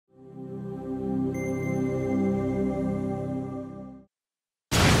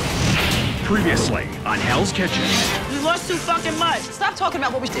Previously on Hell's Kitchen. We lost too fucking much. Stop talking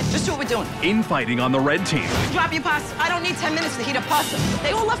about what we did. Just do what we're doing. Infighting on the red team. Drop your pasta. I don't need 10 minutes to heat up pasta. If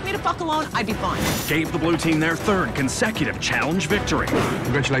they all left me to fuck alone, I'd be fine. Gave the blue team their third consecutive challenge victory.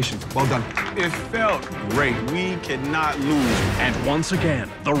 Congratulations. Well done. It felt great. We cannot lose. And once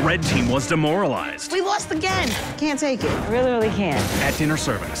again, the red team was demoralized. We lost again. Can't take it. I really can't. At dinner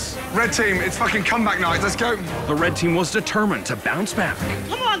service, Red team, it's fucking comeback night. Let's go. the red team was determined to bounce back.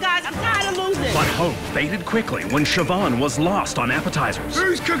 Come on, guys. I'm tired of losing. But hope faded quickly when Siobhan was lost on appetizers.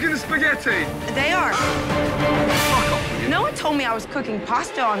 Who's cooking the spaghetti? They are. Fuck off. No one told me I was cooking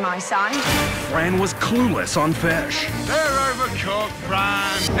pasta on my side. Fran was clueless on fish. They're overcooked,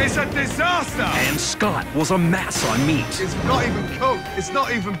 Fran. It's a disaster. And Scott was a mess on meat. It's not even cooked. It's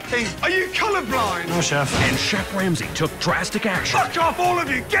not even pink. Are you colorblind? No, Chef. And Chef Ramsay took drastic action. Fuck off, all of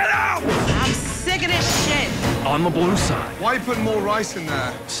you. Get out. I'm sick of this shit. On the blue side, Why are you putting more rice in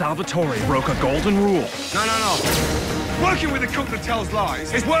there? Salvatore broke a golden rule. No. Working with a cook that tells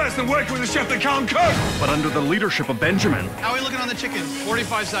lies is worse than working with a chef that can't cook. But under the leadership of Benjamin, How are we looking on the chicken?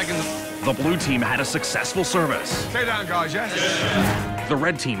 45 seconds. the blue team had a successful service. Stay down, guys, yes? The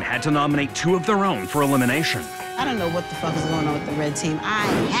red team had to nominate two of their own for elimination. I don't know what the fuck is going on with the red team. I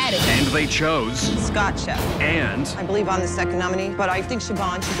had it. And they chose, Scott Chef. and I believe I'm the second nominee, but I think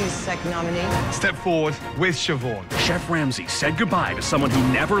Siobhan should be the second nominee. Step forward with Siobhan. Chef Ramsay said goodbye to someone who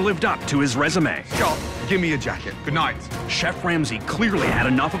never lived up to his resume. Scott, give me your jacket. Good night. Chef Ramsay clearly had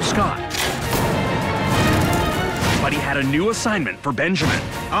enough of Scott. But he had a new assignment for Benjamin.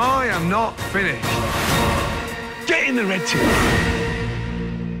 I am not finished. Get in the red team.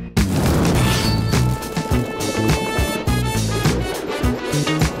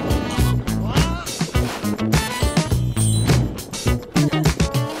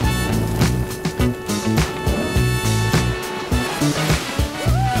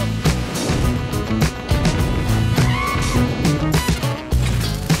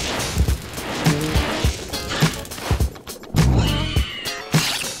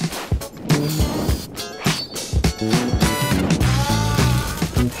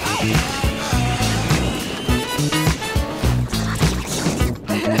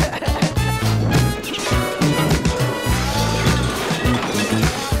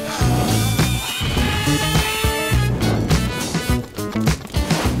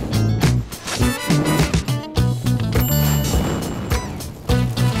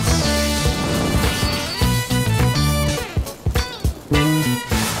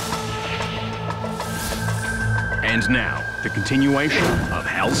 And now, the continuation of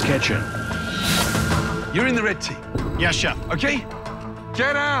Hell's Kitchen. You're in the red team, Yes, Chef. okay?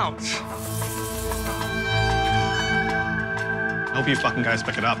 Get out. I hope you fucking guys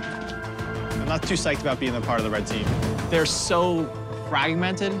pick it up. I'm not too psyched about being a part of the red team. They're so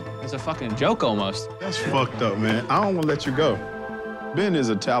fragmented. It's a fucking joke almost. That's fucked up, man. I don't want to let you go. Ben is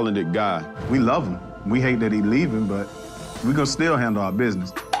a talented guy. We love him. We hate that he's leaving, but we're gonna still handle our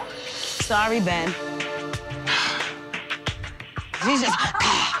business. Sorry, Ben. Jesus.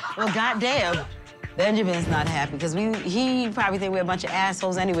 Well, goddamn. Benjamin's not happy because he probably think we're a bunch of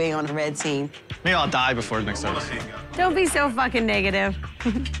assholes anyway on the red team. Maybe I'll die before the next service. Don't be so fucking negative.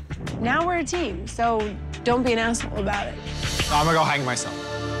 Now we're a team, so don't be an asshole about it. No, I'm gonna go hang myself.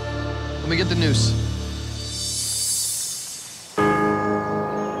 Let me get the noose.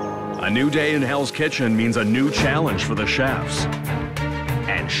 A new day in Hell's Kitchen means a new challenge for the chefs.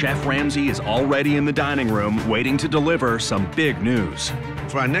 And Chef Ramsay is already in the dining room waiting to deliver some big news.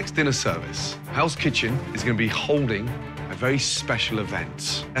 For our next dinner service, Hell's Kitchen is going to be holding a very special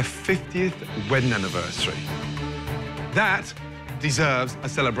event, a 50th wedding anniversary. That deserves a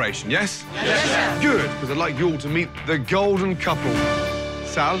celebration, yes? Yes. Good, because I'd like you all to meet the golden couple,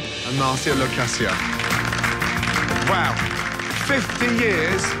 Sal and Marcia Locasia. Wow, 50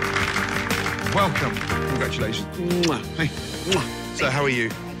 years. Welcome. Congratulations. Mwah. Hey. Mwah. So how are you?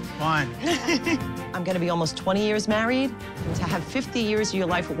 Fine. I'm gonna be almost 20 years married, and to have 50 years of your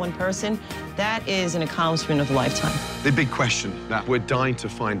life with one person, that is an accomplishment of a lifetime. The big question that we're dying to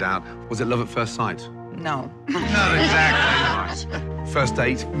find out, was it love at first sight? No. Not exactly. First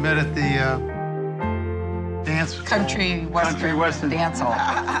date? Met at the dance Country Western dance hall.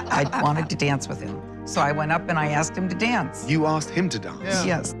 I wanted to dance with him. So I went up and I asked him to dance. You asked him to dance? Yeah.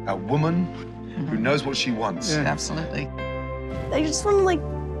 Yes, A woman who knows what she wants. absolutely. I just want to, like,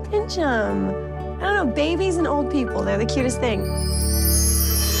 pinch them. I don't know, babies and old people, they're the cutest thing.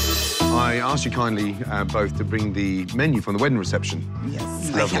 I asked you kindly both to bring the menu from the wedding reception.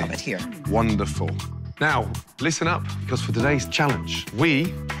 Yes, Lovely. I have it here. Wonderful. Now, listen up, because for today's challenge,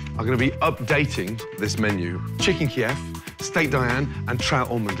 we are going to be updating this menu. Chicken Kiev, steak Diane and trout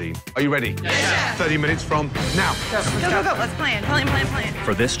almondine. Are you ready? Yes. 30 minutes from now. Go. Let's plan. Plan.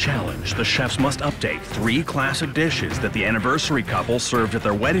 For this challenge, the chefs must update 3 classic dishes that the anniversary couple served at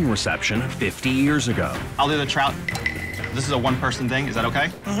their wedding reception 50 years ago. I'll do the trout. This is a one-person thing. Is that okay?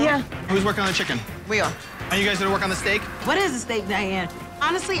 Mm-hmm. Yeah. Who's working on the chicken? We are. Are you guys gonna work on the steak? What is a steak Diane?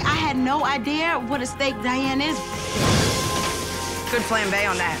 Honestly, I had no idea what a steak Diane is. Good flambe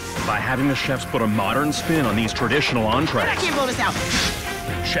on that. By having the chefs put a modern spin on these traditional entrees, I can't roll this out.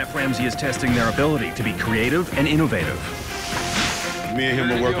 Chef Ramsay is testing their ability to be creative and innovative. Me and him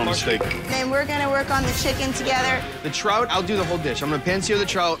will work on the steak. Then we're gonna work on the chicken together. The trout, I'll do the whole dish. I'm gonna pan sear the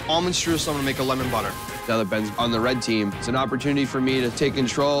trout, almond streusel, I'm gonna make a lemon butter. Now that Ben's on the red team, it's an opportunity for me to take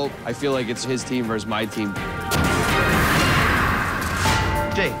control. I feel like it's his team versus my team.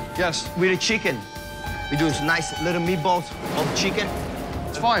 Jay. Yes? With the chicken, we do some nice little meatballs of chicken.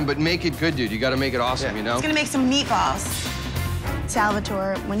 It's fine, but make it good, dude. You gotta make it awesome, you know? He's gonna make some meatballs.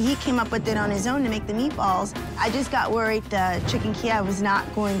 Salvatore, when he came up with it on his own to make the meatballs, I just got worried the chicken Kiev was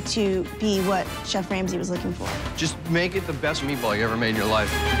not going to be what Chef Ramsay was looking for. Just make it the best meatball you ever made in your life.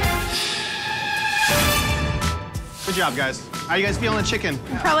 Good job, guys. How you guys feeling the chicken?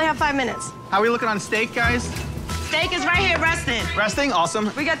 We probably have 5 minutes. How are we looking on steak, guys? Steak is right here, resting. Resting?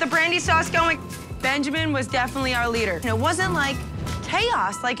 Awesome. We got the brandy sauce going. Benjamin was definitely our leader. And it wasn't like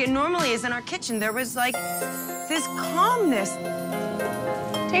chaos like it normally is in our kitchen. There was like this calmness.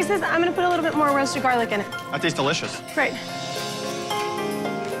 Taste this. I'm gonna put a little bit more roasted garlic in it. That tastes delicious. Great.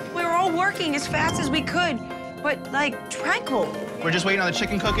 We were all working as fast as we could, but like tranquil. We're just waiting on the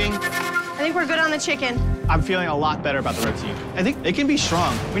chicken cooking. I think we're good on the chicken. I'm feeling a lot better about the red team. I think they can be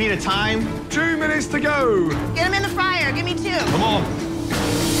strong. We need a time. 2 minutes to go. Get him in the fryer. Give me 2. Come on.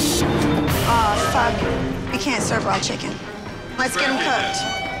 Oh, fuck. We can't serve raw chicken. Let's get him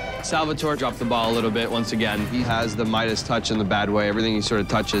cooked. Salvatore dropped the ball a little bit once again. He has the Midas touch in the bad way. Everything he sort of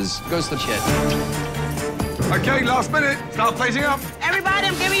touches goes to shit. Okay, last minute. Start plating up. Everybody,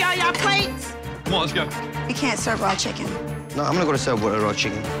 give me y'all plates. Come on, let's go. We can't serve raw chicken. No, I'm gonna go to serve with a raw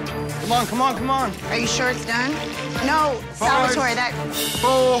chicken. Come on. Are you sure it's done? No, Salvatore, that...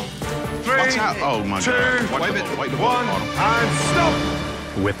 4, 3, Watch out. Oh, my 2, God. Wipe the 1, bottom. and stop.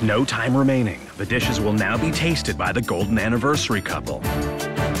 With no time remaining, the dishes will now be tasted by the golden anniversary couple.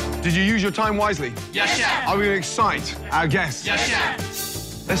 Did you use your time wisely? Yes, chef. Are we going to excite our guests? Yes,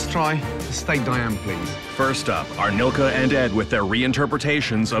 chef. Let's try the steak Diane, please. First up are Nilka and Ed with their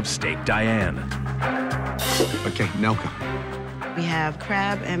reinterpretations of Steak Diane. Okay, Nelka. We have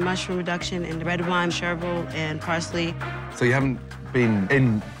crab and mushroom reduction and red wine, chervil, and parsley. So you haven't been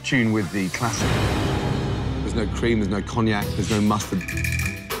in tune with the classic? There's no cream, there's no cognac, there's no mustard.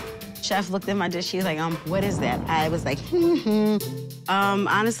 Chef looked at my dish, she was like, what is that? I was like,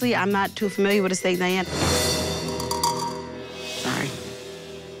 honestly, I'm not too familiar with a steak Diane. Sorry.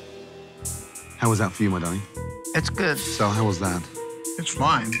 How was that for you, my darling? It's good. So how was that? It's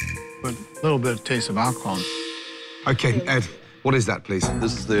fine, but a little bit of taste of alcohol. Okay, Ed, what is that, please?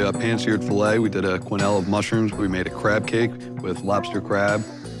 This is the pan-seared filet. We did a quenelle of mushrooms. We made a crab cake with lobster crab.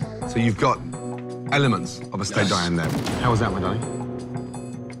 So you've got elements of a steak Diane there. How was that, my darling?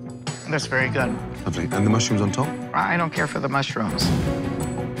 That's very good. Lovely. And the mushrooms on top? I don't care for the mushrooms.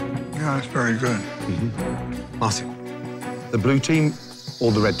 Yeah, it's very good. Marcy, the blue team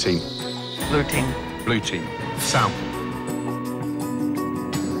or the red team? Blue team. Blue team. Sal.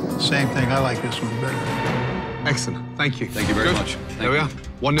 Same thing. I like this one better. Excellent. Thank you. Thank you very much. There we are.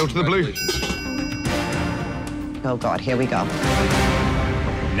 1-0 to the blue. Oh, God, here we go.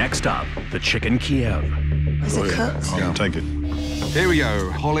 Next up, the chicken Kiev. Is it cooked? I'll take it. Here we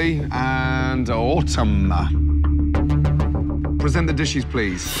go. Holly and Autumn. Present the dishes,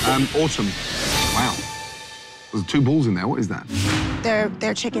 please. Autumn. Wow. There's 2 balls in there. What is that?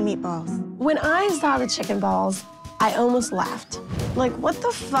 They're chicken meatballs. When I saw the chicken balls, I almost laughed. Like, what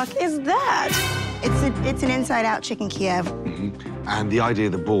the fuck is that? It's an inside-out chicken Kiev. And the idea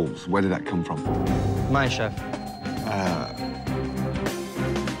of the balls, where did that come from? Mine, chef.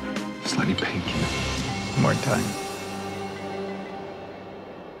 Slightly pink. More time.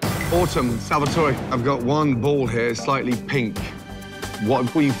 Autumn, Salvatore, I've got 1 ball here, slightly pink.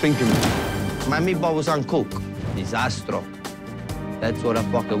 What were you thinking? My meatball was uncooked. Disastro. That's what the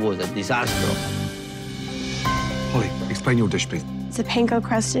fuck it was, a disastro. Holly, explain your dish, please. It's a panko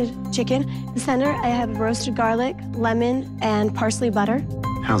crusted chicken. In the center, I have roasted garlic, lemon, and parsley butter.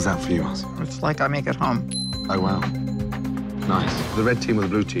 How's that for you, Oz? It's like I make it home. Oh, wow. Nice. The red team or the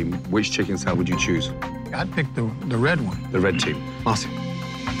blue team, which chicken salad would you choose? I'd pick the red one. The red team. Marcy.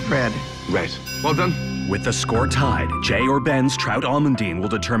 Red. Red. Well done. With the score tied, Jay or Ben's trout almondine will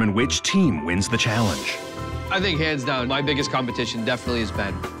determine which team wins the challenge. I think hands down, my biggest competition definitely is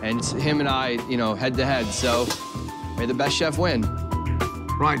Ben. And it's him and I, you know, head to head. So may the best chef win.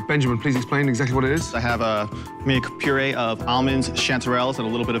 Right, Benjamin, please explain exactly what it is. I have a puree of almonds, chanterelles, and a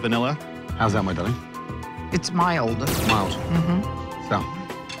little bit of vanilla. How's that, my darling? It's mild. Mild. Mm-hmm. So,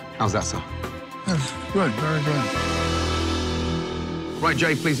 how's that, sir? Good, very good. Right,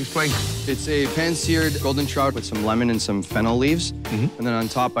 Jay, please explain. It's a pan-seared golden trout with some lemon and some fennel leaves. And then on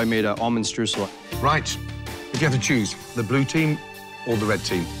top, I made an almond streusel. Right. If you have to choose, the blue team or the red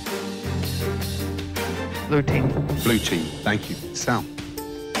team? Blue team. Blue team. Thank you. Sal?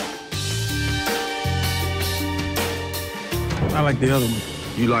 I like the other one.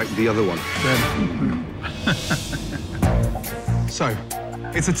 You like the other one? So,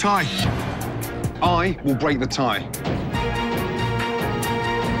 it's a tie. I will break the tie.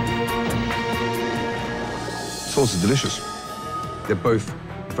 Sauce is delicious. They're both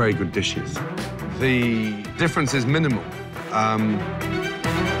very good dishes. The difference is minimal.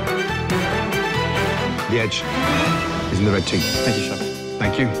 The edge is in the red team. Thank you, Chef.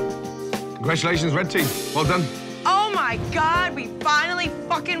 Thank you. Congratulations, red team. Well done. Oh my God, we finally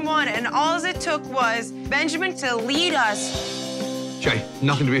fucking won. And all it took was Benjamin to lead us. Jay,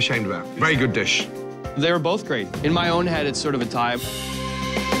 nothing to be ashamed about. Very good dish. They were both great. In my own head, it's sort of a tie.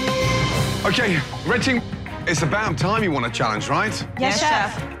 Okay, red team, it's about time you won a challenge, right? Yes,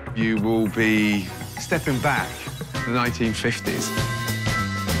 Chef. You will be stepping back to the 1950s.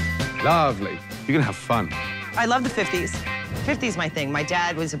 Lovely. You're gonna have fun. I love the 50s. 50s my thing. My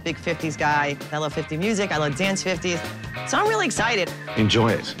dad was a big 50s guy. I love 50 music. I love dance 50s. So I'm really excited.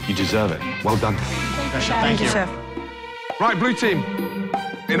 Enjoy it. You deserve it. Well done. Thank you, Chef. Right, blue team.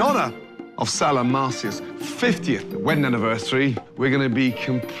 In honor of Sal and Marcia's 50th wedding anniversary, we're going to be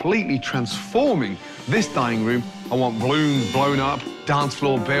completely transforming this dining room. I want balloons blown up, dance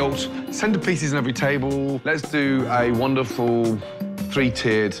floor built, centerpieces on every table. Let's do a wonderful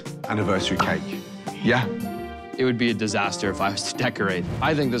 3-tiered anniversary cake. Yeah? It would be a disaster if I was to decorate.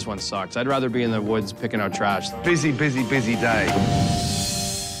 I think this one sucks. I'd rather be in the woods picking out trash. Busy, busy, busy day.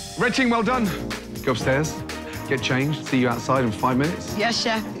 Red team, well done. Go upstairs, get changed, see you outside in 5 minutes. Yes,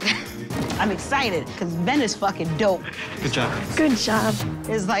 Chef. I'm excited, because Ben is fucking dope. Good job. Good job.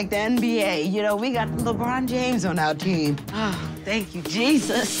 It's like the NBA. You know, we got LeBron James on our team. Oh, thank you,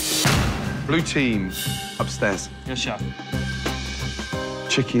 Jesus. Blue team, upstairs. Yes, Chef.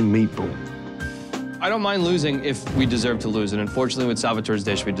 Chicken meatball. I don't mind losing if we deserve to lose, and unfortunately with Salvatore's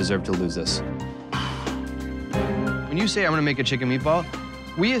dish, we deserve to lose this. When you say I'm gonna make a chicken meatball,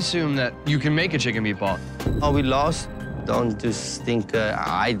 we assume that you can make a chicken meatball. Oh, we lost? Don't just think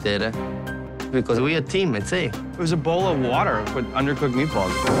I did it. Because we're a team, it's it. It was a bowl of water with undercooked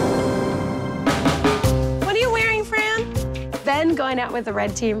meatballs. What are you wearing, Fran? Ben going out with the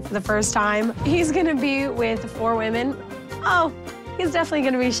red team for the first time. He's gonna be with 4 women. Oh, he's definitely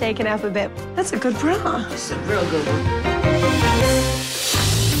gonna be shaken up a bit. That's a good bra. It's a real good one.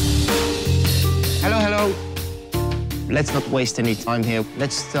 Hello, hello. Let's not waste any time here.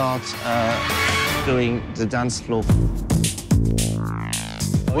 Let's start doing the dance floor.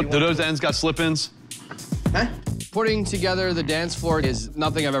 What, do those ends got slip-ins? Huh? Putting together the dance floor is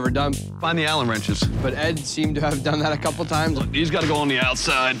nothing I've ever done. Find the Allen wrenches. But Ed seemed to have done that a couple times. Look, these got to go on the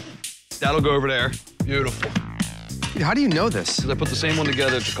outside. That'll go over there. Beautiful. Dude, how do you know this? 'Cause I put the same one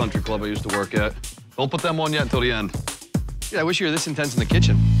together at the country club I used to work at. Don't put them on yet until the end. Dude, I wish you were this intense in the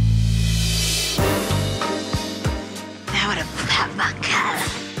kitchen. Now what a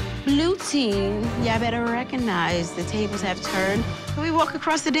blue team, y'all better recognize the tables have turned. We walk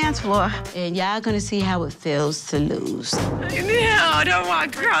across the dance floor, and y'all gonna see how it feels to lose. No, don't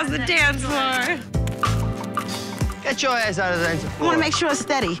walk across the dance floor. Get your ass out of the dance I floor. wanna make sure it's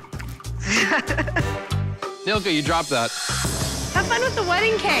steady. Nilka, you dropped that. Have fun with the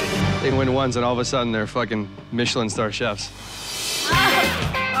wedding cake. They win once, and all of a sudden, they're fucking Michelin star chefs. Oh,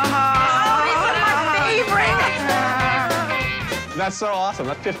 these are my favorite. That's so awesome.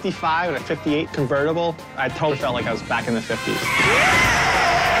 That 55 and a 58 convertible, I totally felt like I was back in the 50s.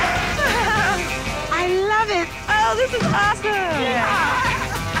 I love it. Oh, this is awesome.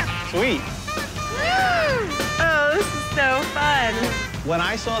 Yeah. Sweet. Oh, this is so fun. When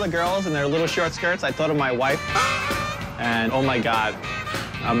I saw the girls in their little short skirts, I thought of my wife. And oh my God,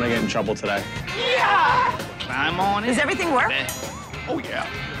 I'm gonna get in trouble today. Yeah. I'm on it. Does everything work? Oh yeah.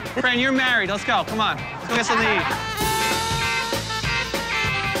 Fran, you're married. Let's go. Come on. Let's go get something to eat.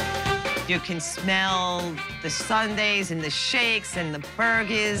 You can smell the sundaes and the shakes and the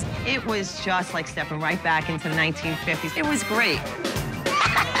burgers. It was just like stepping right back into the 1950s. It was great.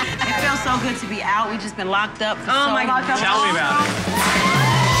 It feels so good to be out. We've just been locked up for so my God. long. Tell me about it.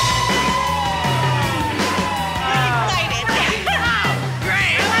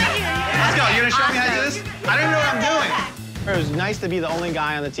 nice to be the only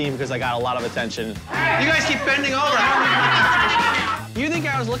guy on the team because I got a lot of attention. You guys keep bending over. I don't need my attention. You think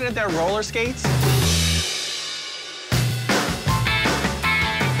I was looking at their roller skates?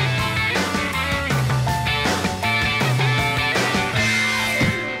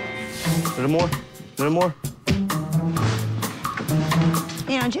 A little more. A little more.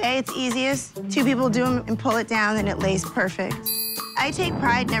 You know, Jay, it's easiest. Two people do them and pull it down, and it lays perfect. I take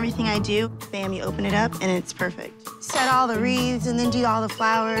pride in everything I do. Bam, you open it up, and it's perfect. Set all the wreaths, and then do all the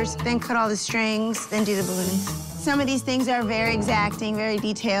flowers, then cut all the strings, then do the balloons. Some of these things are very exacting, very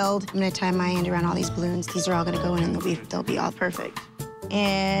detailed. I'm gonna tie my end around all these balloons. These are all gonna go in, and they'll be all perfect.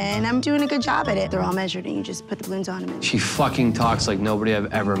 And I'm doing a good job at it. They're all measured, and you just put the balloons on them. She fucking talks like nobody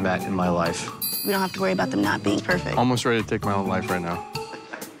I've ever met in my life. We don't have to worry about them not being perfect. Almost ready to take my own life right now.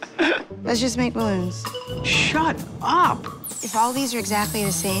 Let's just make balloons. Shut up. If all these are exactly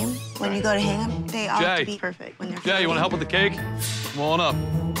the same, when you go to hang them, they all have to be perfect. When they're Jay, you want to help with the cake? Come on up.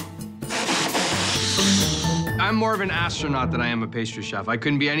 I'm more of an astronaut than I am a pastry chef. I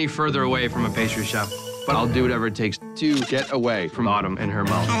couldn't be any further away from a pastry chef, but I'll do whatever it takes to get away from Autumn and her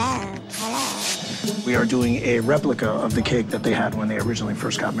mouth. We are doing a replica of the cake that they had when they originally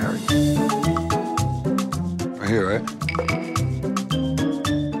first got married. Right here, right?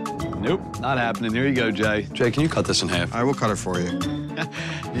 Nope, not happening. There you go, Jay. Jay, can you cut this in half? I will cut it for you.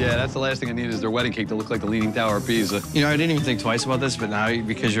 Yeah, that's the last thing I need is their wedding cake to look like the Leaning Tower of Pisa. You know, I didn't even think twice about this, but now,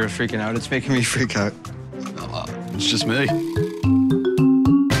 because you're freaking out, it's making me freak out. It's just me. I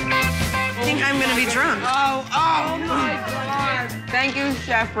think I'm gonna be drunk. Oh my God. Thank you,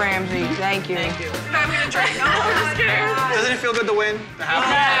 Chef Ramsay. Thank you. Thank you. I'm gonna drink. I'm scared. Doesn't it feel good to win? To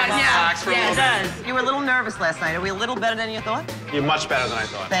have Yeah, it does. You were a little nervous last night. Are we a little better than you thought? You're much better than I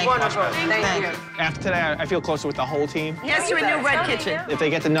thought. Thank you. Wonderful. Thank you. After today, I feel closer with the whole team. Yes, you're a new red kitchen. If they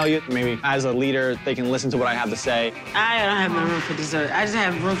get to know you, maybe as a leader, they can listen to what I have to say. I don't have no room for dessert. I just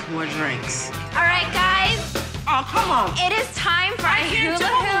have room for more drinks. All right, guys. Oh, come on. It is time for a hula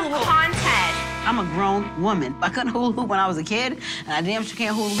hoop contest. I'm a grown woman. I couldn't hula hoop when I was a kid, and I damn sure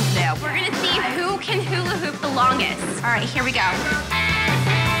can't hula hoop now. We're gonna see who can hula hoop the longest. All right, here we go.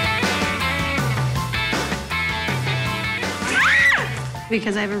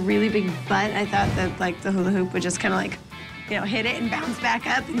 Because I have a really big butt, I thought that like the hula hoop would just kind of like, you know, hit it and bounce back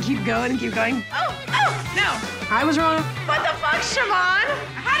up and keep going and keep going. Oh, no. I was wrong. What the fuck, Siobhan?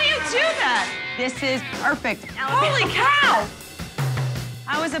 How do you do that? This is perfect. Holy cow!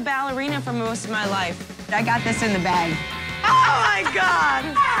 I was a ballerina for most of my life. I got this in the bag. Oh, my God.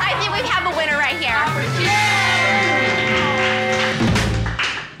 I think we have a winner right here.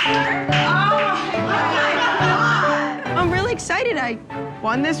 I'm really excited. I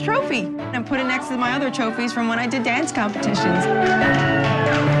won this trophy. I put it next to my other trophies from when I did dance competitions.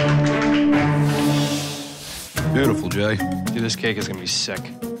 Beautiful, Jay. Dude, this cake is gonna be sick.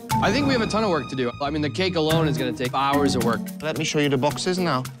 I think we have a ton of work to do. I mean, the cake alone is gonna take hours of work. Let me show you the boxes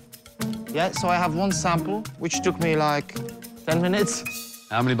now. Yeah, so I have one sample, which took me like 10 minutes.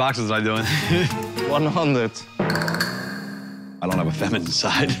 How many boxes am I doing? 100. I don't have a feminine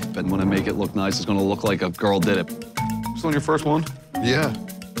side, but when I make it look nice, it's gonna look like a girl did it. This on your first one? Yeah.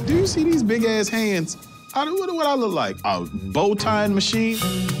 Do you see these big-ass hands? What do I look like? A bow-tying machine?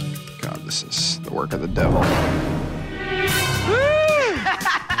 God, this is the work of the devil.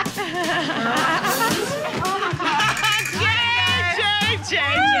 Jay.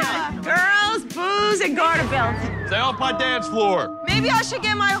 Girls, booze, and garter belts. Stay off my dance floor. Maybe I should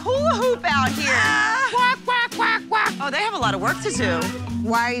get my hula hoop out here. Quack, quack, quack, quack. Oh, they have a lot of work to do.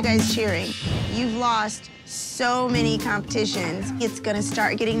 Why are you guys cheering? You've lost so many competitions. It's gonna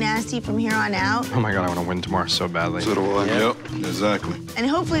start getting nasty from here on out. Oh my God, I want to win tomorrow so badly. So do I. Yep, exactly. And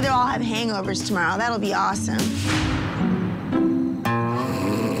hopefully they'll all have hangovers tomorrow. That'll be awesome.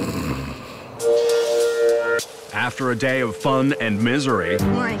 After a day of fun and misery, Good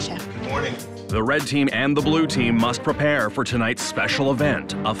morning, Chef. Good morning. the red team and the blue team must prepare for tonight's special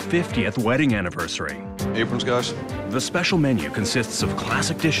event, a 50th wedding anniversary. Aprons, guys. The special menu consists of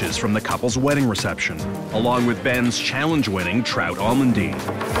classic dishes from the couple's wedding reception, along with Ben's challenge-winning trout almondine.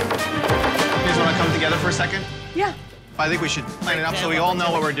 You guys want to come together for a second? Yeah. I think we should plan it up so we all know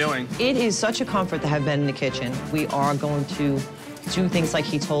what we're doing. It is such a comfort to have Ben in the kitchen. We are going to do things like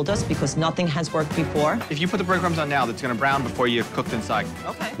he told us because nothing has worked before. If you put the breadcrumbs on now, it's going to brown before you've cooked inside.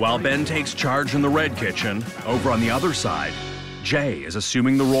 Okay. While Ben takes charge in the red kitchen, over on the other side, Jay is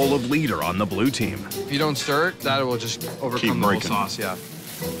assuming the role of leader on the blue team. If you don't stir it, that will just overcome the whole sauce, yeah.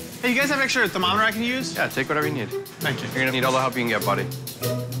 Hey, you guys have an extra thermometer I can use? Yeah, take whatever you need. Thank you. You're gonna need all the help you can get, buddy.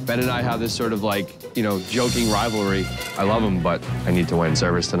 Ben and I have this sort of like, you know, joking rivalry. I love him, but I need to win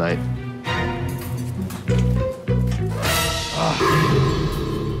service tonight.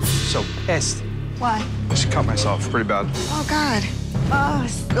 So pissed. Why? I just cut myself pretty bad. Oh, God. Oh,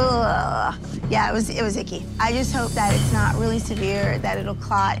 ugh. Yeah, it was icky. I just hope that it's not really severe, that it'll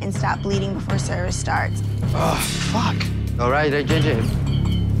clot and stop bleeding before service starts. Oh, fuck. All right, JJ.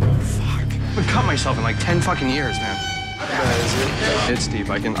 Fuck. I've been cut myself in like 10 fucking years, man. It's deep.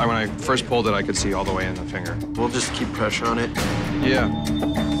 When I first pulled it, I could see all the way in the finger. We'll just keep pressure on it. Yeah.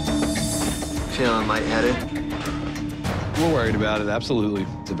 Feeling lightheaded? We're worried about it, absolutely.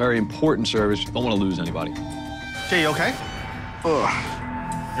 It's a very important service. Don't want to lose anybody. Jay, you okay? Ugh. You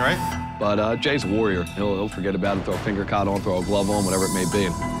all right? But Jay's a warrior. He'll forget about it, throw a finger cot on, throw a glove on, whatever it may be. You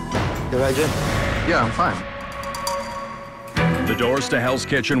all right, Jay? Yeah, I'm fine. The doors to Hell's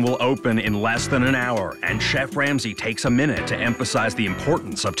Kitchen will open in less than an hour, and Chef Ramsay takes a minute to emphasize the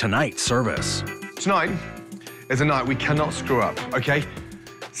importance of tonight's service. Tonight is a night we cannot screw up, OK?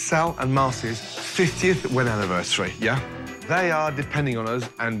 Sal and Marcy's 50th wedding anniversary, yeah? They are depending on us,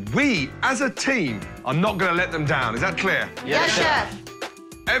 and we, as a team, are not going to let them down. Is that clear? Yes, Chef.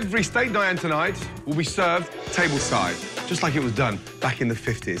 Every steak dinner tonight will be served tableside, just like it was done back in the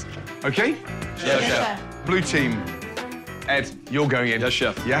 50s. OK? Yes, Chef. Blue team, Ed, you're going in. Yes,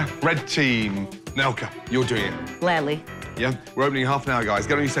 Chef. Yeah? Red team, Nelka, you're doing it. Gladly. Yeah? We're opening in half an hour, guys.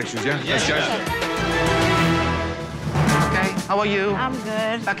 Get on your sections, yeah? Yes, Let's go. Okay, how are you? I'm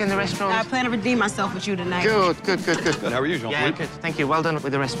good. Back in the restaurant? I plan to redeem myself with you tonight. Good. Good, how are you, Jean-Philippe? Yeah, good. Thank you. Well done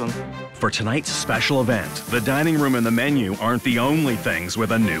with the restaurant. For tonight's special event, the dining room and the menu aren't the only things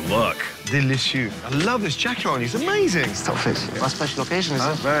with a new look. Delicious. I love this jacket on you. It's amazing. Stop it. What special occasion is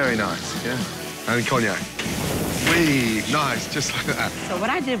it? Very nice, yeah. And cognac. Wee, nice, just like that. So what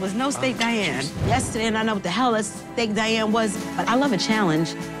I did was no steak Diane. Yesterday, and I know what the hell a steak Diane was, but I love a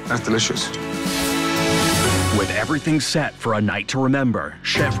challenge. That's delicious. With everything set for a night to remember,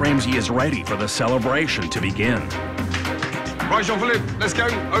 Chef Ramsay is ready for the celebration to begin. Right, Jean-Philippe, let's go.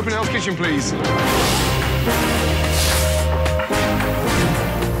 Open Hell's Kitchen, please.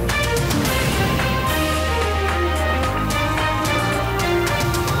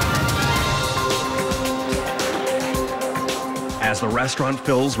 As the restaurant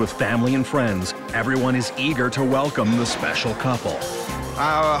fills with family and friends, everyone is eager to welcome the special couple.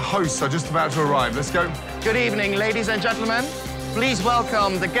 Our hosts are just about to arrive. Let's go. Good evening, ladies and gentlemen. Please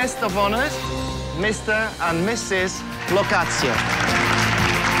welcome the guest of honor, Mr. and Mrs. Locazio.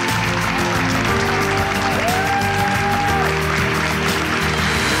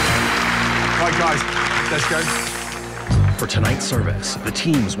 Right, guys, let's go. For tonight's service, the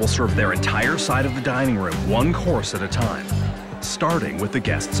teams will serve their entire side of the dining room, one course at a time, starting with the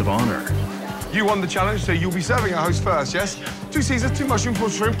guests of honor. You won the challenge, so you'll be serving our host first, yes? 2 Caesars, 2 mushrooms, 1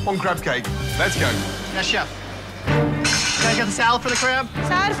 shrimp, 1 crab cake. Let's go. Yes, Chef. Can I get the salad for the crab?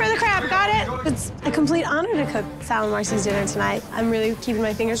 Salad for the crab, got it. It's a complete honor to cook Sal and Marcy's dinner tonight. I'm really keeping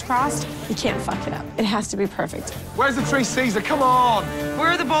my fingers crossed. You can't fuck it up. It has to be perfect. Where's the 3 Caesar? Come on. Where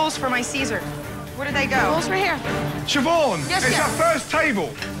are the bowls for my Caesar? Where did they go? Bowls right here. Siobhan, Yes, it's Chef. our first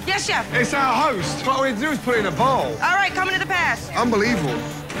table. Yes, Chef. It's our host. What we have to do is put it in a bowl. All right, coming to the pass. Unbelievable.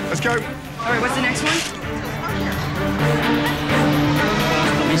 Let's go. All right, what's the next one?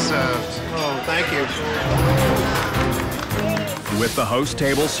 Be served. Oh, thank you. With the host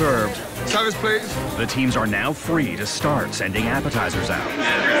table served, Service, please. the teams are now free to start sending appetizers out.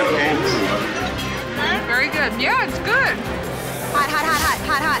 Very good. Yeah, it's good. Hot, hot, hot, hot,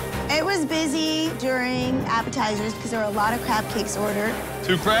 hot, hot. It was busy during appetizers because there were a lot of crab cakes ordered.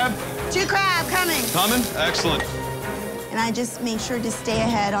 2 crab? 2 crab coming. Coming? Excellent. And I just made sure to stay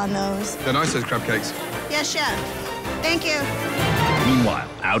ahead on those. They're nice, those crab cakes. Yes, Chef. Thank you. Meanwhile,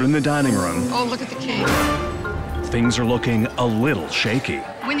 out in the dining room, Oh, look at the cake. things are looking a little shaky.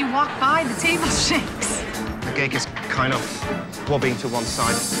 When you walk by, the table shakes. The cake is kind of wobbling to one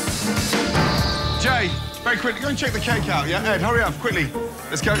side. Jay, very quickly, go and check the cake out, yeah? Ed, hurry up, quickly.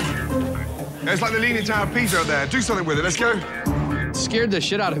 Let's go. Yeah, it's like the Leaning Tower of Pisa up there. Do something with it. Let's go. It scared the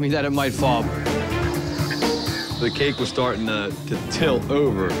shit out of me that it might fall. The cake was starting to tilt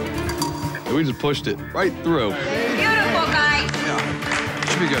over. And we just pushed it right through. Beautiful, guys.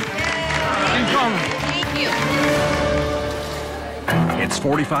 Should be good. Thank you. It's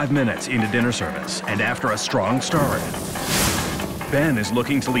 45 minutes into dinner service, and after a strong start, Ben is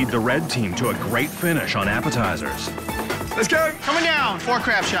looking to lead the red team to a great finish on appetizers. Let's go. Coming down. 4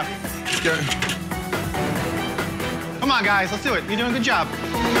 crab, Chef. Let's go. Come on, guys. Let's do it. You're doing a good job.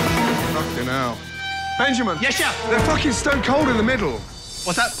 Fucking hell. Benjamin. Yes, Chef. They're fucking stone cold in the middle.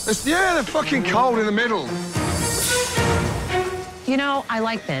 What's that? Yeah, they're fucking cold in the middle. You know, I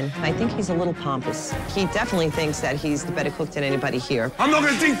like Ben. I think he's a little pompous. He definitely thinks that he's the better cook than anybody here. I'm not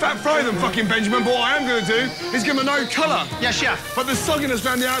going to deep fat fry them, fucking Benjamin, but what I am going to do is give them a no colour. Yes, chef. But the sogginess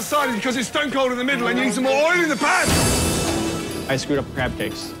around the outside is because it's stone cold in the middle and you need some more oil in the pan. I screwed up crab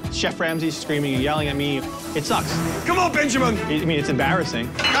cakes. Chef Ramsay's screaming and yelling at me. It sucks. Come on, Benjamin. I mean, it's embarrassing.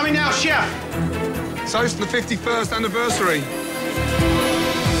 Coming now, chef. So it's the 51st anniversary.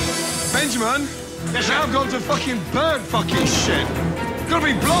 Benjamin, yes, now I've gone to fucking burnt fucking shit. Gotta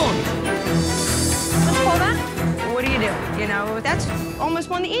be blonde. Let's pull that. What do? You know, that's almost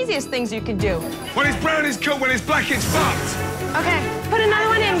one of the easiest things you could do. When it's brown, it's cooked. When it's black, it's fucked. Okay, put another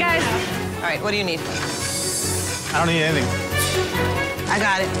one in, guys. All right, what do you need? I don't need anything. I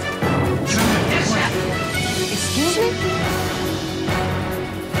got it. Yes, chef. Excuse me?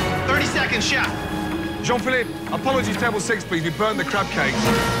 30 seconds, chef. Jean-Philippe, apologies, table 6, please. We burnt the crab cakes.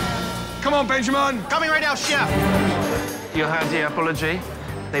 Come on, Benjamin. Coming right now, chef. You heard the apology?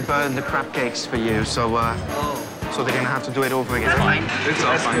 They burned the crab cakes for you, so they're gonna have to do it over again. That's fine. It's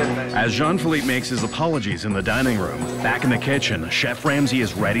all fine. As Jean-Philippe makes his apologies in the dining room, back in the kitchen, Chef Ramsay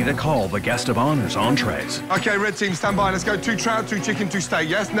is ready to call the guest of honor's entrees. Okay, red team, stand by. Let's go. 2 trout, 2 chicken, 2 steak,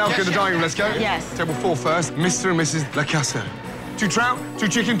 yes? Now go to the dining room, let's go. Yes. Table 4 first. Mr. and Mrs. La Casa. 2 trout, 2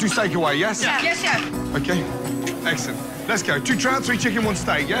 chicken, 2 steak away, yes? Yes, chef. Okay, excellent. Let's go. 2 trout, 3 chicken, 1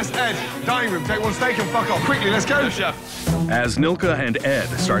 steak, yes? Ed, dining room, take 1 steak and fuck off. Quickly, let's go. Yes, chef. As Nilka and Ed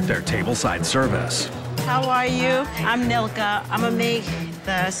start their tableside service. How are you? I'm Nilka. I'm gonna make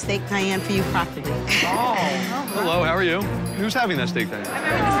the steak cayenne for you properly. Oh, hello, how are you? Who's having that steak then? I'm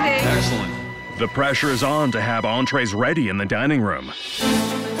having the steak. Excellent. The pressure is on to have entrees ready in the dining room.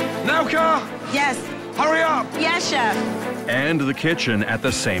 Nauka, Yes. hurry up. Yes, chef. And the kitchen at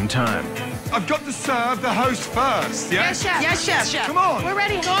the same time. I've got to serve the host first, yeah? Yes, chef. Yes, chef. Come on. We're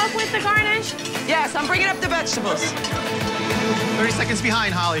ready. Go up with the garnish. Yes, I'm bringing up the vegetables. 30 seconds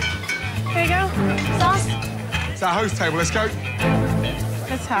behind, Holly. There you go. Sauce. It's our host table, let's go.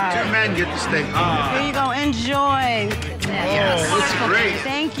 That's hard. 2 men get the steak. Here you go. Enjoy. Yes. It's great.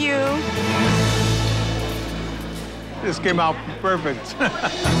 Thank you. This came out perfect.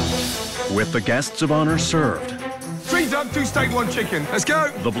 With the guests of honor served, 3 duck, 2 steak, 1 chicken. Let's go.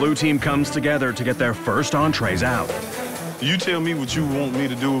 the blue team comes together to get their first entrees out. You tell me what you want me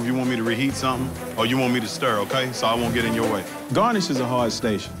to do, if you want me to reheat something, or you want me to stir, okay? So I won't get in your way. Garnish is a hard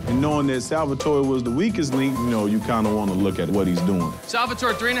station. And knowing that Salvatore was the weakest link, you know, you kind of want to look at what he's doing.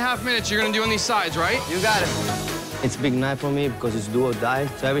 Salvatore, 3.5 minutes. You're gonna do on these sides, right? You got it. It's a big night for me because it's do or die.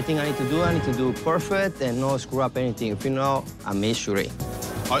 So everything I need to do perfect and not screw up anything. If you know, I made sure.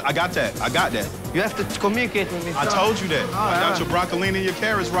 I got that. I got that. You have to communicate with me. I told you that. I got your broccolini and your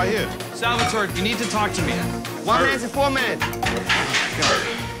carrots right here. Salvatore, you need to talk to me. 1 minute and 4 minutes.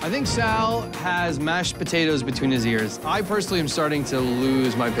 I think Sal has mashed potatoes between his ears. I personally am starting to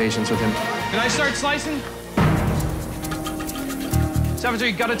lose my patience with him. Can I start slicing? Salvatore,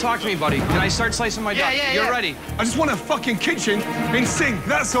 you gotta talk to me, buddy. Can I start slicing my duck? You're ready. I just want a fucking kitchen in sync,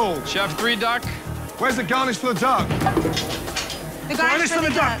 that's all. Chef, 3 duck. Where's the garnish for the duck? The garnish for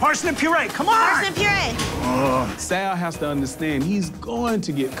the duck. Parsnip puree, come on! Parsnip puree. Sal has to understand he's going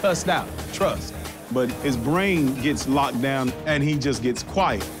to get cussed out, trust. But his brain gets locked down and he just gets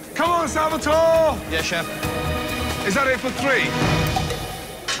quiet. Come on, Salvatore! Yeah, chef. Is that it for 3?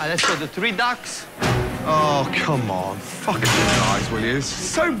 Let's go to 3 ducks. Oh, come on. Fucking guys, will you? It's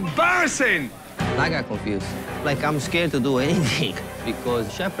so embarrassing! I got confused. Like, I'm scared to do anything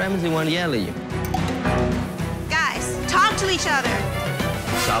because Chef Ramsay won't yell at you. Guys, talk to each other.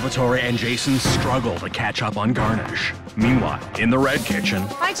 Salvatore and Jason struggle to catch up on garnish. Meanwhile, in the red kitchen,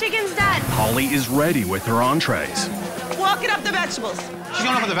 My chicken's done. Holly is ready with her entrees. Walking up the vegetables. She's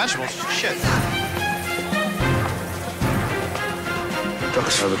going up with the vegetables. Shit.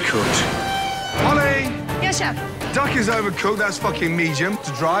 Duck's overcooked. Holly! Yes, chef. Duck is overcooked, that's fucking medium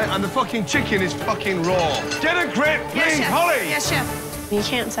to dry, and the fucking chicken is fucking raw. Get a grip, please, Yes, chef. Holly! Yes, chef. You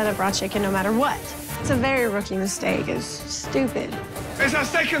can't set up raw chicken no matter what. It's a very rookie mistake. It's stupid. It's our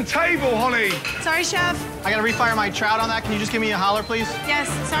second table, Holly! Sorry, chef. I gotta refire my trout on that. Can you just give me a holler, please? Yes,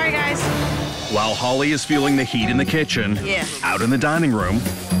 sorry, guys. While Holly is feeling the heat in the kitchen, out in the dining room,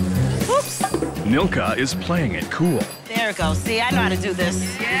 Oops. Nilka is playing it cool. There it goes. See, I know how to do this.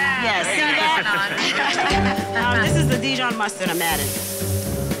 Yeah. Yes, see that? This is the Dijon mustard I'm adding.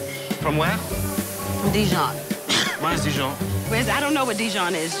 From where? From Dijon. Where's Dijon? I don't know what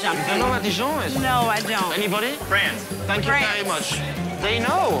Dijon is, Jean. You don't know what Dijon is? No, I don't. Anybody? France. Thank you very much. They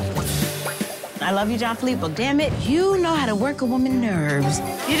know. I love you, John Philippe, but damn it, you know how to work a woman's nerves.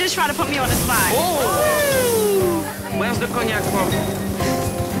 You just try to put me on the spot. Oh! Where's the cognac from?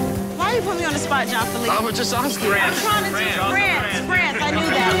 Why are you you put me on the spot, John Philippe? I was just asking. I'm trying to do France. I knew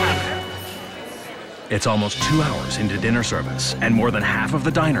that one. It's almost 2 hours into dinner service, and more than half of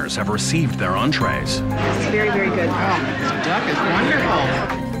the diners have received their entrees. It's very, very good. Oh, this duck is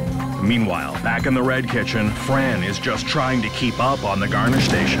wonderful. Meanwhile, back in the red kitchen, Fran is just trying to keep up on the garnish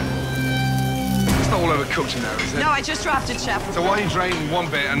station. It's not all overcooked in there, is it? No, I just dropped it, Chef. So why are you draining one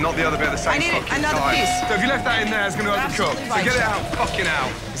bit and not the other bit at the same I need fucking another time? piece. So if you left that in there, it's going to overcook. Absolutely So right, get it Chef. out, fucking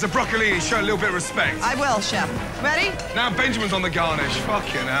out. It's a broccolini, show a little bit of respect. I will, Chef. Ready? Now Benjamin's on the garnish.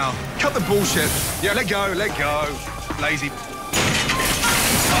 Fucking hell. Cut the bullshit. Yeah, let go, let go. Lazy.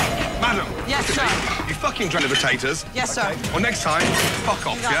 Madam. Yes, sir. You fucking dread the potatoes. Yes, sir. Well, next time, fuck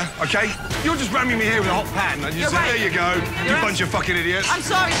off, yeah? Okay? You're just ramming me here with a hot pan. And you You're say, right. there you go, you bunch of fucking idiots. I'm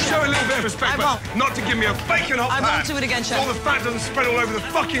sorry, Chef. Show a little bit of respect, I but won't. not to give me a bacon hot pan. I won't do it again, Chef. All the fat doesn't spread all over the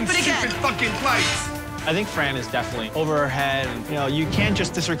fucking But again. stupid fucking plates. I think Fran is definitely over her head. You know, you can't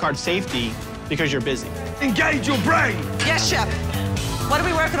just disregard safety because you're busy. Engage your brain. Yes, Chef. What are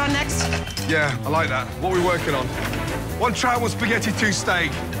we working on next? Yeah, I like that. What are we working on? 1 trout, 1 spaghetti, 2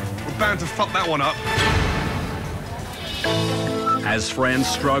 steak. We're bound to fuck that one up. As Fran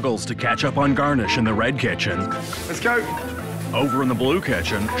struggles to catch up on garnish in the red kitchen, let's go. Over in the blue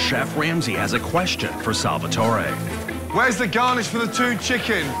kitchen, Chef Ramsay has a question for Salvatore. Where's the garnish for the 2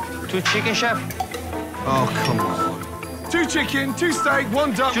 chicken? 2 chicken, Chef? Oh, come on. 2 chicken, 2 steak,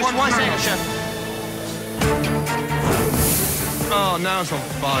 1 duck, Just 1 1 trout. second, Chef. Oh, now it's on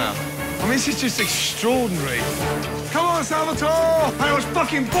fire. I mean, this is just extraordinary. Come on, Salvatore! How much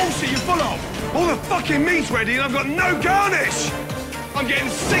fucking bullshit you full of? All the fucking meat's ready and I've got no garnish! I'm getting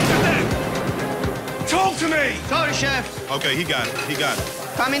sick of them! Talk to me! Sorry, Chef. Okay, he got it. He got it.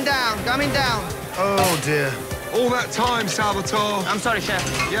 Coming down, coming down. Oh, dear. All that time, Salvatore. I'm sorry, Chef.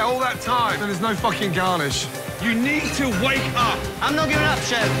 Yeah, all that time, and there's no fucking garnish. You need to wake up. I'm not giving up,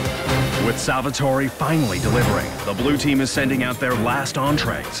 Chef. With Salvatore finally delivering, the blue team is sending out their last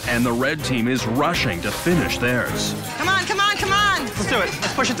entrees, and the red team is rushing to finish theirs. Come on, come on, come on. Let's do it.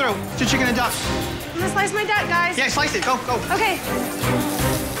 Let's push it through. 2 chicken and duck. I'm gonna slice my duck, guys. Yeah, slice it. Go, go. Okay.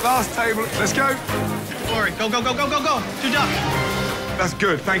 Last table. Let's go. Glory. Go, go, go, go, go, go. 2 duck. That's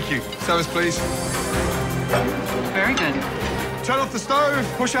good. Thank you. Service, please. Very good. Turn off the stove.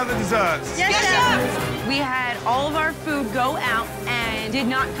 Push out the desserts. Yes, Chef. We had all of our food go out and did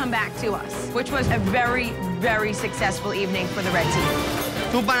not come back to us, which was a very, very successful evening for the red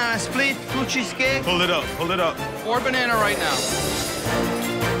team. 2 banana split, 2 cheesecake. Pull it up. Pull it up. 4 banana right now.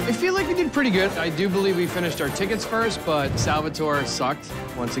 I feel like we did pretty good. I do believe we finished our tickets first, but Salvatore sucked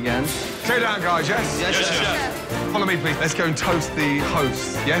once again. Clear down, guys, yes? Yes, Yes, Chef. Chef. Follow me, please. Let's go and toast the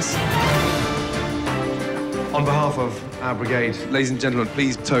hosts, yes? On behalf of our brigade, ladies and gentlemen,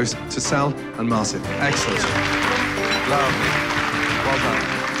 please toast to Sal and Marcin. Excellent. Lovely. Well done.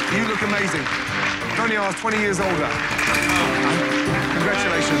 You look amazing. You're only asked 20 years older.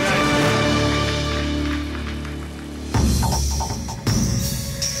 Congratulations.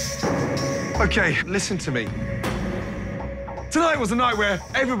 Okay, listen to me. Tonight was a night where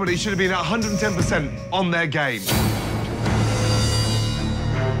everybody should have been at 110% on their game.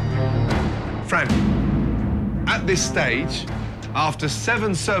 Fran, at this stage, after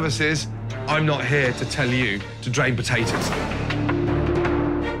 7 services, I'm not here to tell you to drain potatoes.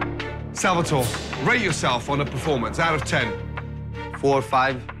 Salvatore, rate yourself on a performance out of 10. 4 or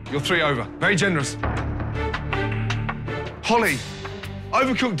 5. You're 3 over. Very generous. Holly,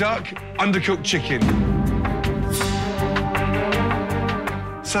 overcooked duck, undercooked chicken.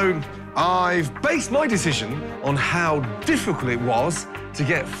 So I've based my decision on how difficult it was to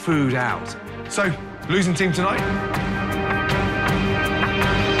get food out. So, losing team tonight?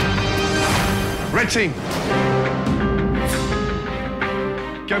 Red team.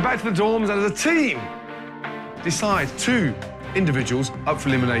 Go back to the dorms and as a team, decide 2 individuals up for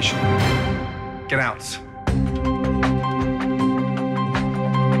elimination. Get out.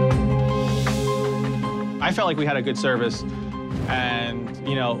 I felt like we had a good service, and,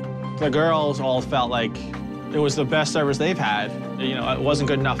 you know, the girls all felt like it was the best service they've had. You know, it wasn't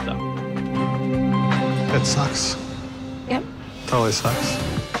good enough, though. It sucks. Yep. Totally sucks.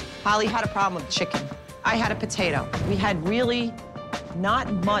 Holly had a problem with chicken. I had a potato. We had really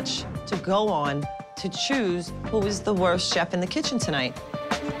not much to go on to choose who was the worst chef in the kitchen tonight.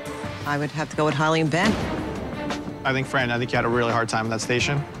 I would have to go with Holly and Ben. I think, Fran, you had a really hard time in that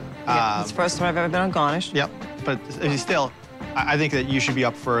station. Yeah, it's the first time I've ever been on garnish. Yep, but still, I think that you should be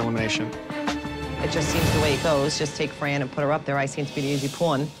up for elimination. It just seems the way it goes. Just take Fran and put her up there. I seem to be the easy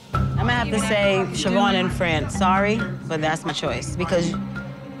pawn. I'm gonna have to say Siobhan and Fran. Sorry, but that's my choice because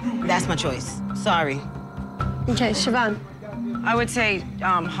that's my choice. Sorry. Okay, Siobhan. I would say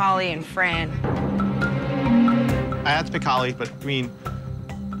Holly and Fran. I had to pick Holly, but I mean,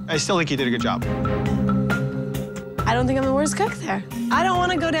 I still think you did a good job. I don't think I'm the worst cook there. I don't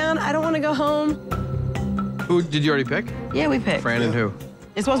want to go down. I don't want to go home. Who did you already pick? Yeah, we picked. Fran and who?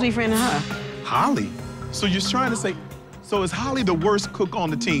 It's supposed to be Fran and her. Holly? So you're trying to say, so is Holly the worst cook on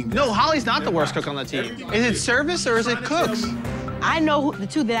the team? No, Holly's not the worst cook on the team. Is it service or is it cooks? I know the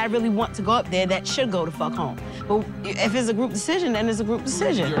two that I really want to go up there that should go to fuck home. But if it's a group decision, then it's a group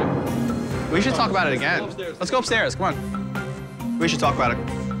decision. We should talk about it again. Let's go upstairs, come on. We should talk about it.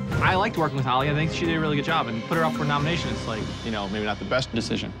 I liked working with Holly. I think she did a really good job, and put her up for nomination. It's like, you know, maybe not the best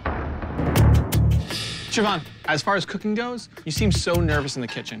decision. Siobhan, as far as cooking goes, you seem so nervous in the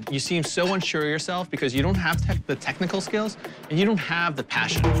kitchen. You seem so unsure of yourself because you don't have the technical skills and you don't have the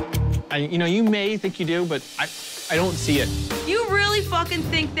passion. And, you know, you may think you do, but I don't see it. You really fucking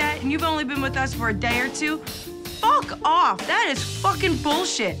think that, and you've only been with us for a day or two? Fuck off. That is fucking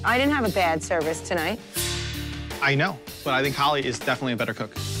bullshit. I didn't have a bad service tonight. I know, but I think Holly is definitely a better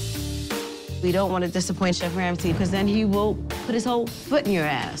cook. We don't want to disappoint Chef Ramsay because then he will put his whole foot in your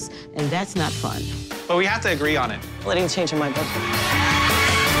ass, and that's not fun. But we have to agree on it. Letting change in my book.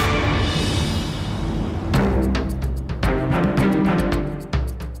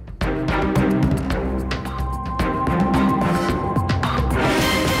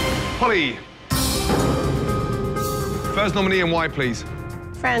 Holly. First nominee and why, please?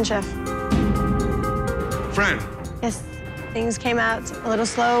 Fran, Chef. Fran. Yes, things came out a little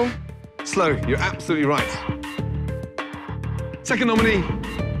slow. Slow, you're absolutely right. Second nominee.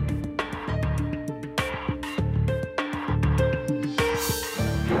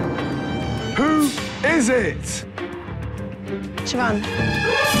 Who is it? Siobhan.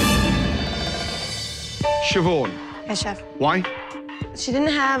 Siobhan. Yes, Chef. Why? She didn't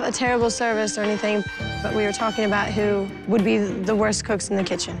have a terrible service or anything, but we were talking about who would be the worst cooks in the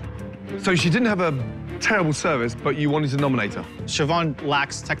kitchen. So she didn't have a terrible service, but you wanted to nominate her? Siobhan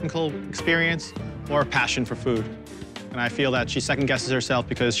lacks technical experience or passion for food. And I feel that she second-guesses herself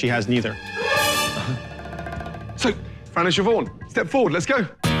because she has neither. So, Fran and Siobhan, step forward, let's go.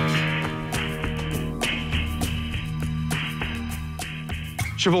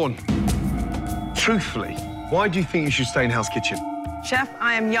 Siobhan, truthfully, why do you think you should stay in Hell's Kitchen? Chef,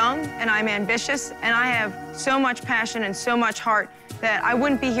 I am young and I'm ambitious and I have so much passion and so much heart that I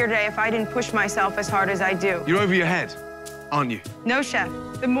wouldn't be here today if I didn't push myself as hard as I do. You're over your head, aren't you? No, Chef.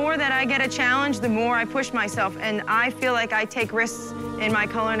 The more that I get a challenge, the more I push myself, and I feel like I take risks in my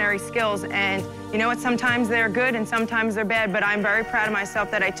culinary skills, and you know what? Sometimes they're good and sometimes they're bad, but I'm very proud of myself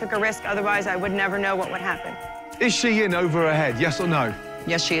that I took a risk, otherwise I would never know what would happen. Is she in over her head, yes or no?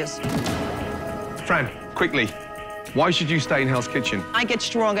 Yes, she is. Fran, quickly, why should you stay in Hell's Kitchen? I get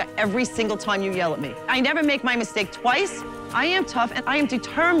stronger every single time you yell at me. I never make my mistake twice. I am tough, and I am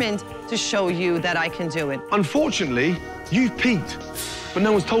determined to show you that I can do it. Unfortunately, you've peaked, but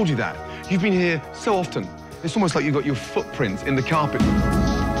no one's told you that. You've been here so often. It's almost like you've got your footprints in the carpet.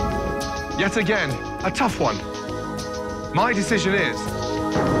 Yet again, a tough one. My decision is...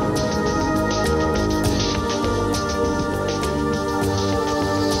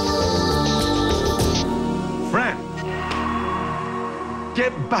 Fran,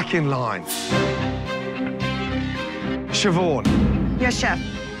 get back in line. Siobhan. Yes, Chef.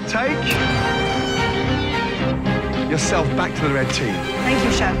 Take yourself back to the red team. Thank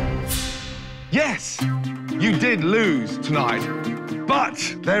you, Chef. Yes, you did lose tonight, but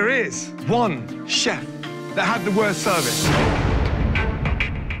there is one chef that had the worst service.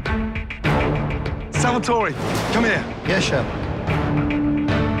 Salvatore, come here. Yes, Chef.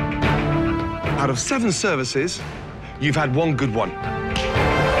 Out of 7 services, you've had 1 good one.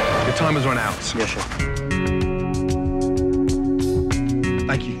 Your time has run out. Yes, Chef.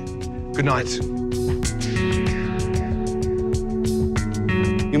 Thank you. Good night.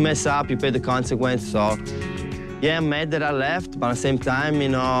 You mess up, you pay the consequence, so... Yeah, I'm mad that I left, but at the same time, you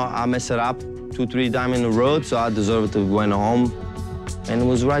know, I messed it up 2-3 times in a row, so I deserve to go home. And it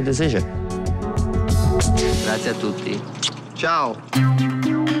was the right decision. Grazie a tutti. Ciao.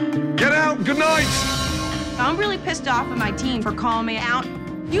 Get out, good night! I'm really pissed off at my team for calling me out.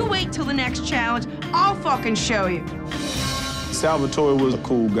 You wait till the next challenge, I'll fucking show you. Salvatore was a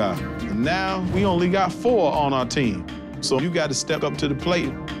cool guy. And now we only got 4 on our team. So you got to step up to the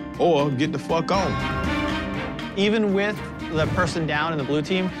plate or get the fuck on. Even with the person down in the blue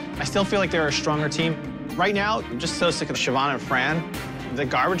team, I still feel like they're a stronger team. Right now, I'm just so sick of Siobhan and Fran. The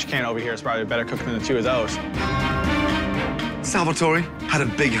garbage can over here is probably a better cook than the 2 of those. Salvatore had a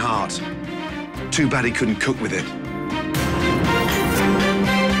big heart. Too bad he couldn't cook with it.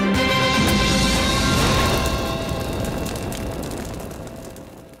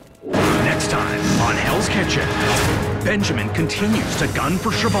 Kitchen. Benjamin continues to gun for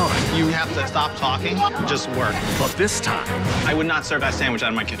Siobhan. You have to stop talking, just work. But this time, I would not serve that sandwich out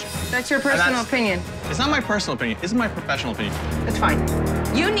of my kitchen. That's your personal opinion. It's not my personal opinion. It's my professional opinion. It's fine.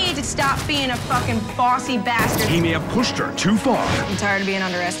 You need to stop being a fucking bossy bastard. he may have pushed her too far. I'm tired of being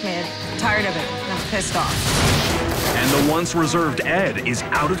underestimated. I'm tired of it. And I'm pissed off. And the once reserved Ed is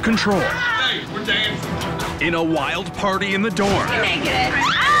out of control. Hey, we're dancing. In a wild party in the dorm. You're making it.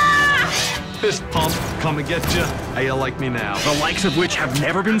 Fist pump, come and get you. How you like me now? The likes of which have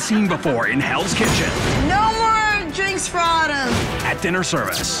never been seen before in Hell's Kitchen. No more drinks for Autumn. At dinner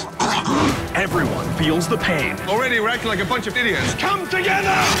service, everyone feels the pain. Already we're acting like a bunch of idiots. Come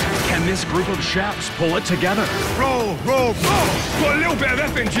together! Can this group of chefs pull it together? Roll, roll, roll. Put a little bit of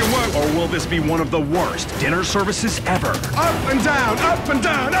effort into your work. Or will this be one of the worst dinner services ever? Up and down, up and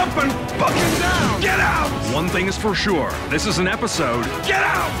down, up and fucking down. Get out! One thing is for sure, this is an episode. Get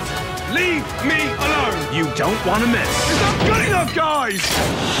out! Leave me alone! You don't want to miss. It's not good enough, guys!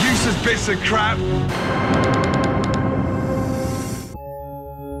 Useless bits of crap.